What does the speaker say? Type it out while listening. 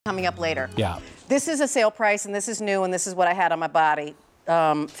coming up later. Yeah. This is a sale price, and this is new, and this is what I had on my body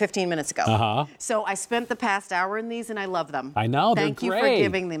 15 minutes ago. So I spent the past hour in these, and I love them. I know, they're Thank you great. for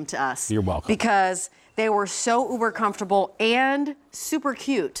giving them to us. You're welcome. Because they were so uber comfortable and super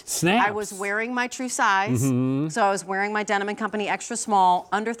cute. Snaps. I was wearing my true size, so I was wearing my Denim Co extra small,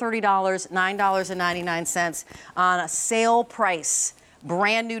 under $30, $9.99 on a sale price.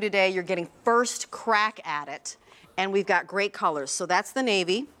 Brand new today. You're getting first crack at it. And we've got great colors. So that's the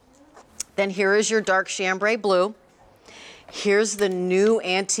navy. Then here is your dark chambray blue. Here's the new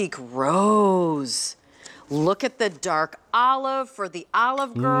antique rose. Look at the dark olive for the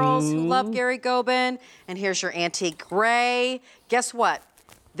olive girls who love Gary Gobin. And here's your antique gray. Guess what?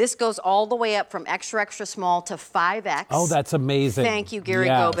 This goes all the way up from extra, extra small to 5X. Oh, that's amazing. Thank you, Gary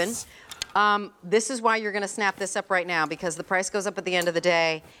Gobin. This is why you're going to snap this up right now, because the price goes up at the end of the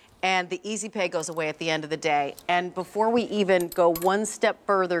day. And the easy pay goes away at the end of the day. And before we even go one step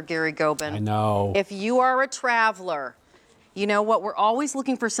further, Gary Gobin, I know. If you are a traveler, you know what? We're always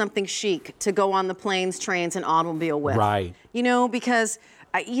looking for something chic to go on the planes, trains, and automobile with. Right. You know, because,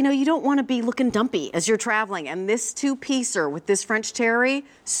 you don't want to be looking dumpy as you're traveling. And this two-piecer with this French terry,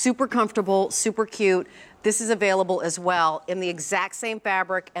 super comfortable, super cute. This is available as well in the exact same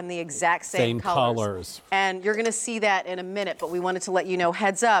fabric and the exact same colors. And you're going to see that in a minute, but we wanted to let you know,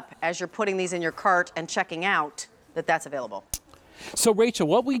 heads up, as you're putting these in your cart and checking out, that that's available. So, Rachel,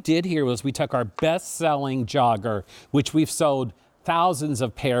 what we did here was we took our best-selling jogger, which we've sold thousands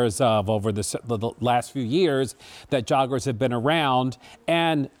of pairs of over the last few years that joggers have been around,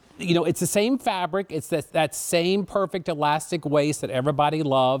 and it's the same fabric. It's that same perfect elastic waist that everybody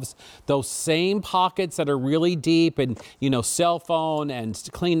loves. Those same pockets that are really deep and, cell phone and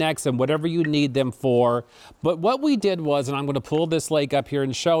Kleenex and whatever you need them for. But what we did was, and I'm going to pull this leg up here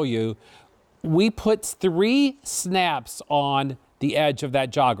and show you, we put 3 snaps on the edge of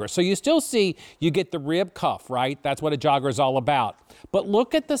that jogger. So you still see, you get the rib cuff, right? That's what a jogger is all about. But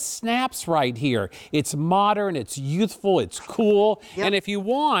look at the snaps right here. It's modern, it's youthful, it's cool. Yep. And if you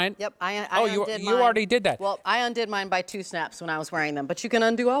want... Yep, I undid you already did that. Well, I undid mine by 2 snaps when I was wearing them, but you can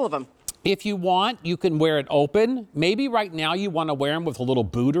undo all of them. If you want, you can wear it open. Maybe right now you want to wear them with a little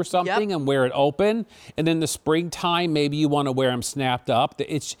boot or something and wear it open. And then the springtime, maybe you want to wear them snapped up.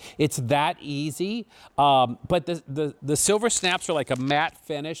 It's that easy. But the silver snaps are like a matte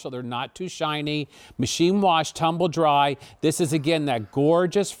finish, so they're not too shiny. Machine wash, tumble dry. This is, again, that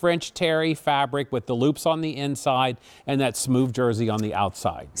gorgeous French terry fabric with the loops on the inside and that smooth jersey on the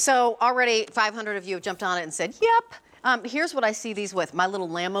outside. So already 500 of you have jumped on it and said, yep. Here's what I see these with, my little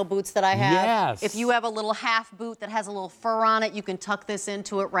Lambo boots that I have. Yes. If you have a little half boot that has a little fur on it, you can tuck this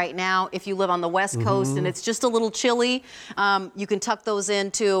into it right now. If you live on the West Coast and it's just a little chilly, you can tuck those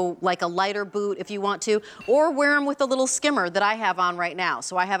into like a lighter boot if you want to, or wear them with a little skimmer that I have on right now.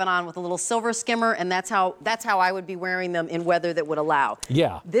 So I have it on with a little silver skimmer, and that's how I would be wearing them in weather that would allow.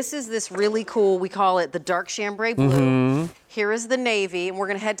 Yeah. This is this really cool, we call it the dark chambray blue. Here is the navy, and we're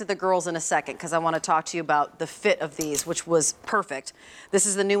going to head to the girls in a second because I want to talk to you about the fit of these, which was perfect. This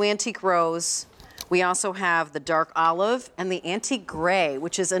is the new antique rose. We also have the dark olive and the antique gray,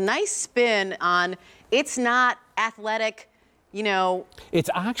 which is a nice spin on, it's not athletic, it's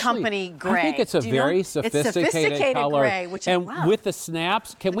actually company gray. I think it's a very sophisticated color. Gray, which and with the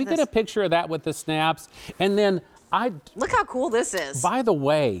snaps, can we get a picture of that with the snaps? And then look how cool this is. By the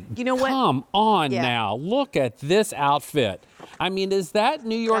way, you know what? Come on now. Look at this outfit. I mean, is that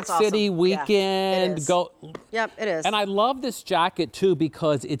New York City weekend? Yeah, it is. Yep, it is. And I love this jacket too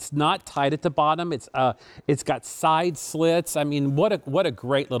because it's not tight at the bottom. It's got side slits. I mean, what a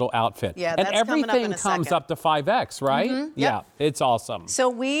great little outfit. Yeah, and that's everything comes up to 5X, right? Yep. Yeah, it's awesome. So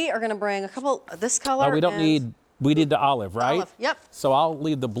we are going to bring a couple. This color. We don't need. We need the olive, right? Olive, yep. So I'll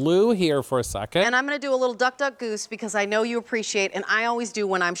leave the blue here for a second. And I'm going to do a little duck, duck, goose because I know you appreciate, and I always do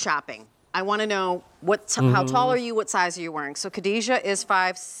when I'm shopping. I want to know how tall are you, what size are you wearing? So Khadijah is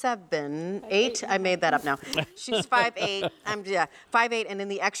 5'7", 8. I made that up now. She's 5'8". I'm 5'8", and in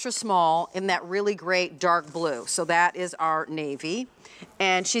the extra small, in that really great dark blue. So that is our navy,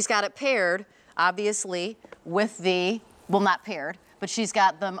 and she's got it paired, obviously, with not paired. But she's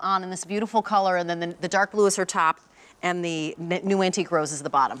got them on in this beautiful color, and then the dark blue is her top, and the new antique rose is the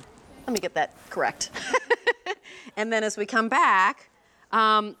bottom. Let me get that correct. And then as we come back,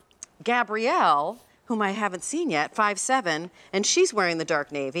 Gabrielle, whom I haven't seen yet, 5'7", and she's wearing the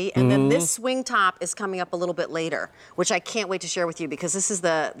dark navy, and then this swing top is coming up a little bit later, which I can't wait to share with you because this is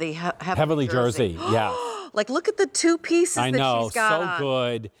the heavenly jersey. Yeah. Like, look at the 2 pieces that she's got on. So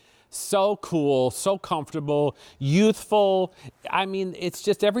good. So cool, so comfortable, youthful. I mean, it's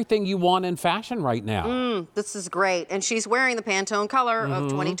just everything you want in fashion right now. This is great. And she's wearing the Pantone color of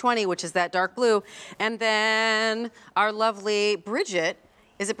 2020, which is that dark blue. And then our lovely Bridget.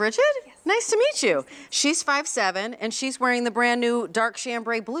 Is it Bridget? Yes. Nice to meet you. She's 5'7", and she's wearing the brand new dark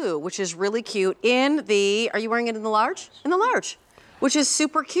chambray blue, which is really cute. Are you wearing it in the large? In the large. Which is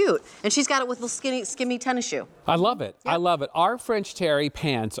super cute. And she's got it with a little skinny tennis shoe. I love it. Yep. I love it. Our French terry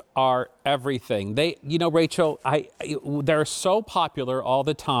pants are everything. Rachel, they're so popular all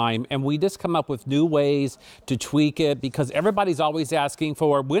the time, and we just come up with new ways to tweak it because everybody's always asking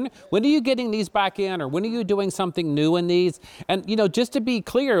for, when are you getting these back in, or when are you doing something new in these? And, just to be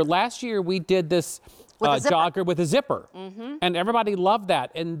clear, last year we did this jogger with a zipper, and everybody loved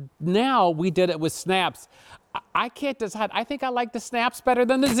that. And now we did it with snaps. I can't decide. I think I like the snaps better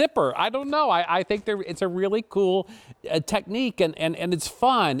than the zipper. I don't know. I think it's a really cool technique, and it's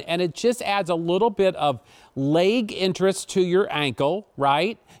fun, and it just adds a little bit of leg interest to your ankle,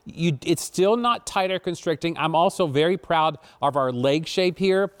 right? It's still not tight or constricting. I'm also very proud of our leg shape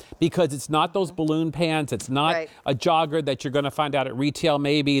here because it's not those balloon pants. It's not a jogger that you're going to find out at retail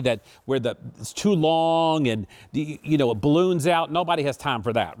maybe where it's too long and it balloons out. Nobody has time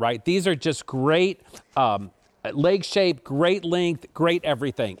for that, right? These are just great leg shape, great length, great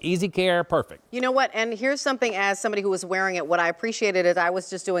everything. Easy care, perfect. You know what? And here's something, as somebody who was wearing it, what I appreciated is I was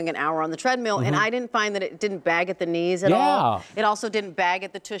just doing an hour on the treadmill, and I didn't find that it didn't bag at the knees at all. It also didn't bag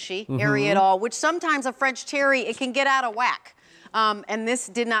at the tushy area at all, which sometimes a French terry, it can get out of whack. And this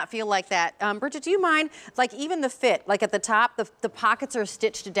did not feel like that. Bridget, do you mind, like even the fit, like at the top, the pockets are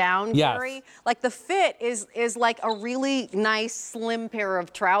stitched down, Gary? Like the fit is like a really nice, slim pair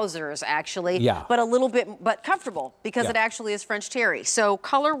of trousers, actually, but a little bit, but comfortable because it actually is French terry. So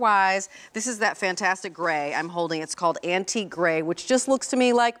color-wise, this is that fantastic gray I'm holding. It's called antique gray, which just looks to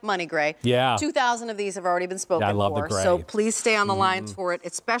me like money gray. 2,000 of these have already been spoken for. I love the gray. So please stay on the lines for it,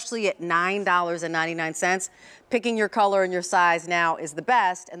 especially at $9.99. Picking your color and your size now is the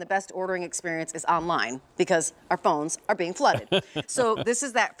best, and the best ordering experience is online because our phones are being flooded. So this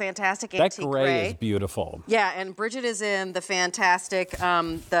is that fantastic antique gray. That gray is beautiful. Yeah, and Bridget is in the fantastic,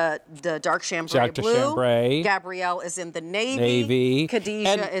 the dark chambray blue. Gabrielle is in the navy.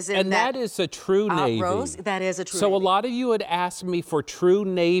 Khadijah is in and that is a true navy. Rose, that is a true navy. So a lot of you had asked me for true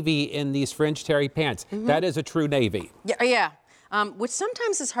navy in these French terry pants. That is a true navy. Yeah. Which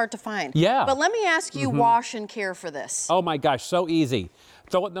sometimes is hard to find. Yeah. But let me ask you, wash and care for this. Oh my gosh, so easy.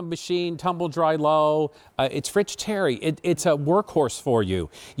 Throw it in the machine, tumble dry low. It's French terry. It's a workhorse for you.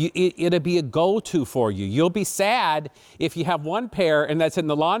 It'll be a go-to for you. You'll be sad if you have one pair and that's in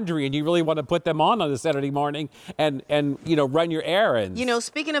the laundry and you really want to put them on a Saturday morning and run your errands.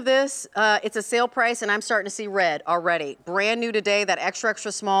 Speaking of this, it's a sale price and I'm starting to see red already. Brand new today, that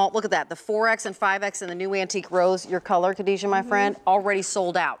extra small. Look at that, the 4X and 5X in the new antique rose, your color, Khadijah, my friend, already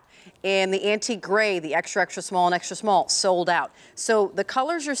sold out. And the antique gray, the extra small and extra small, sold out. So the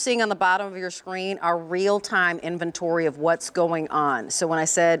colors you're seeing on the bottom of your screen are real-time inventory of what's going on. So when I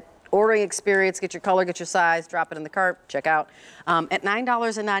said ordering experience, get your color, get your size, drop it in the cart, check out. At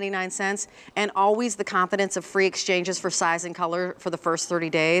 $9.99, and always the confidence of free exchanges for size and color for the first 30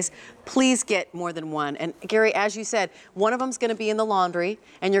 days. Please get more than one. And Gary, as you said, one of them's gonna be in the laundry,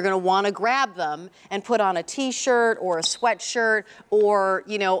 and you're gonna wanna grab them and put on a t-shirt or a sweatshirt or,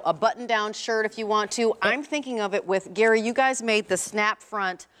 a button-down shirt if you want to. I'm thinking of it with, Gary, you guys made the snap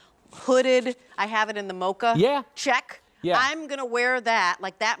front hooded, I have it in the mocha check. Yeah. I'm going to wear that,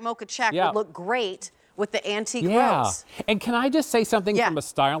 like that mocha check would look great with the antique rose. And can I just say something from a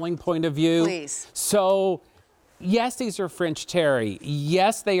styling point of view? Please. So, yes, these are French terry.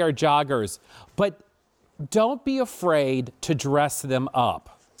 Yes, they are joggers. But don't be afraid to dress them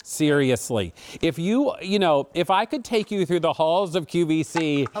up. Seriously. If I could take you through the halls of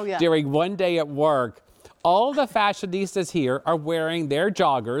QVC during one day at work, all the fashionistas here are wearing their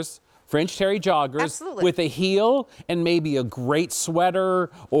joggers, French terry joggers with a heel and maybe a great sweater,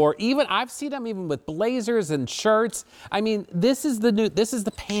 or even I've seen them even with blazers and shirts. I mean, this is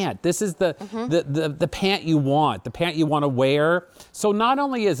the pant. This is the pant you want, the pant you want to wear. So not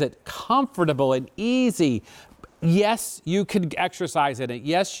only is it comfortable and easy, yes, you can exercise in it.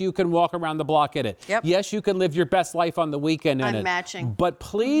 Yes, you can walk around the block in it. Yes, you can live your best life on the weekend in it. Matching. But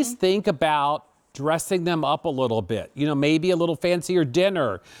please think about dressing them up a little bit, maybe a little fancier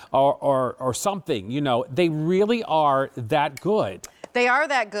dinner or something, they really are that good. They are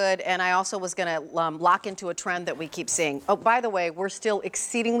that good, and I also was going to lock into a trend that we keep seeing. Oh, by the way, we're still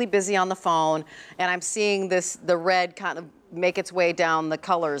exceedingly busy on the phone, and I'm seeing the red kind of make its way down the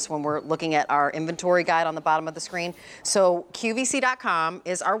colors when we're looking at our inventory guide on the bottom of the screen. So QVC.com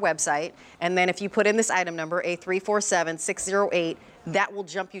is our website, and then if you put in this item number, A347608, that will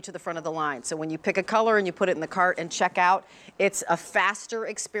jump you to the front of the line. So when you pick a color and you put it in the cart and check out, it's a faster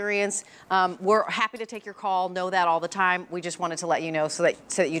experience. We're happy to take your call, know that all the time. We just wanted to let you know so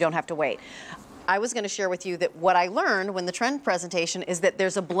that you don't have to wait. I was going to share with you that what I learned when the trend presentation is that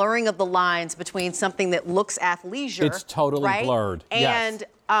there's a blurring of the lines between something that looks athleisure. It's totally right? blurred. And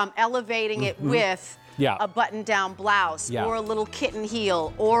elevating it with a button-down blouse or a little kitten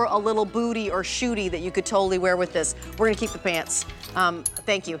heel or a little booty or shooty that you could totally wear with this. We're going to keep the pants.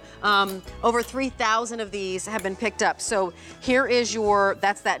 Thank you. Over 3,000 of these have been picked up. So here is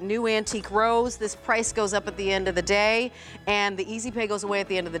that's that new antique rose. This price goes up at the end of the day, and the easy pay goes away at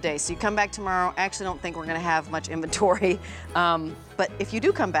the end of the day. So you come back tomorrow. I actually don't think we're going to have much inventory. But if you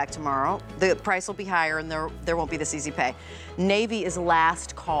do come back tomorrow, the price will be higher and there won't be this easy pay. Navy is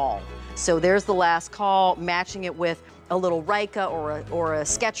last call. So there's the last call, matching it with a little Rika or a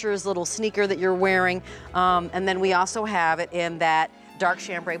Skechers little sneaker that you're wearing. And then we also have it in that dark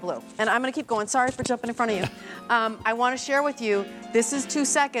chambray blue. And I'm gonna keep going. Sorry for jumping in front of you. I wanna share with you, this is 2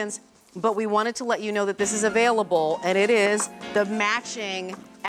 seconds, but we wanted to let you know that this is available, and it is the matching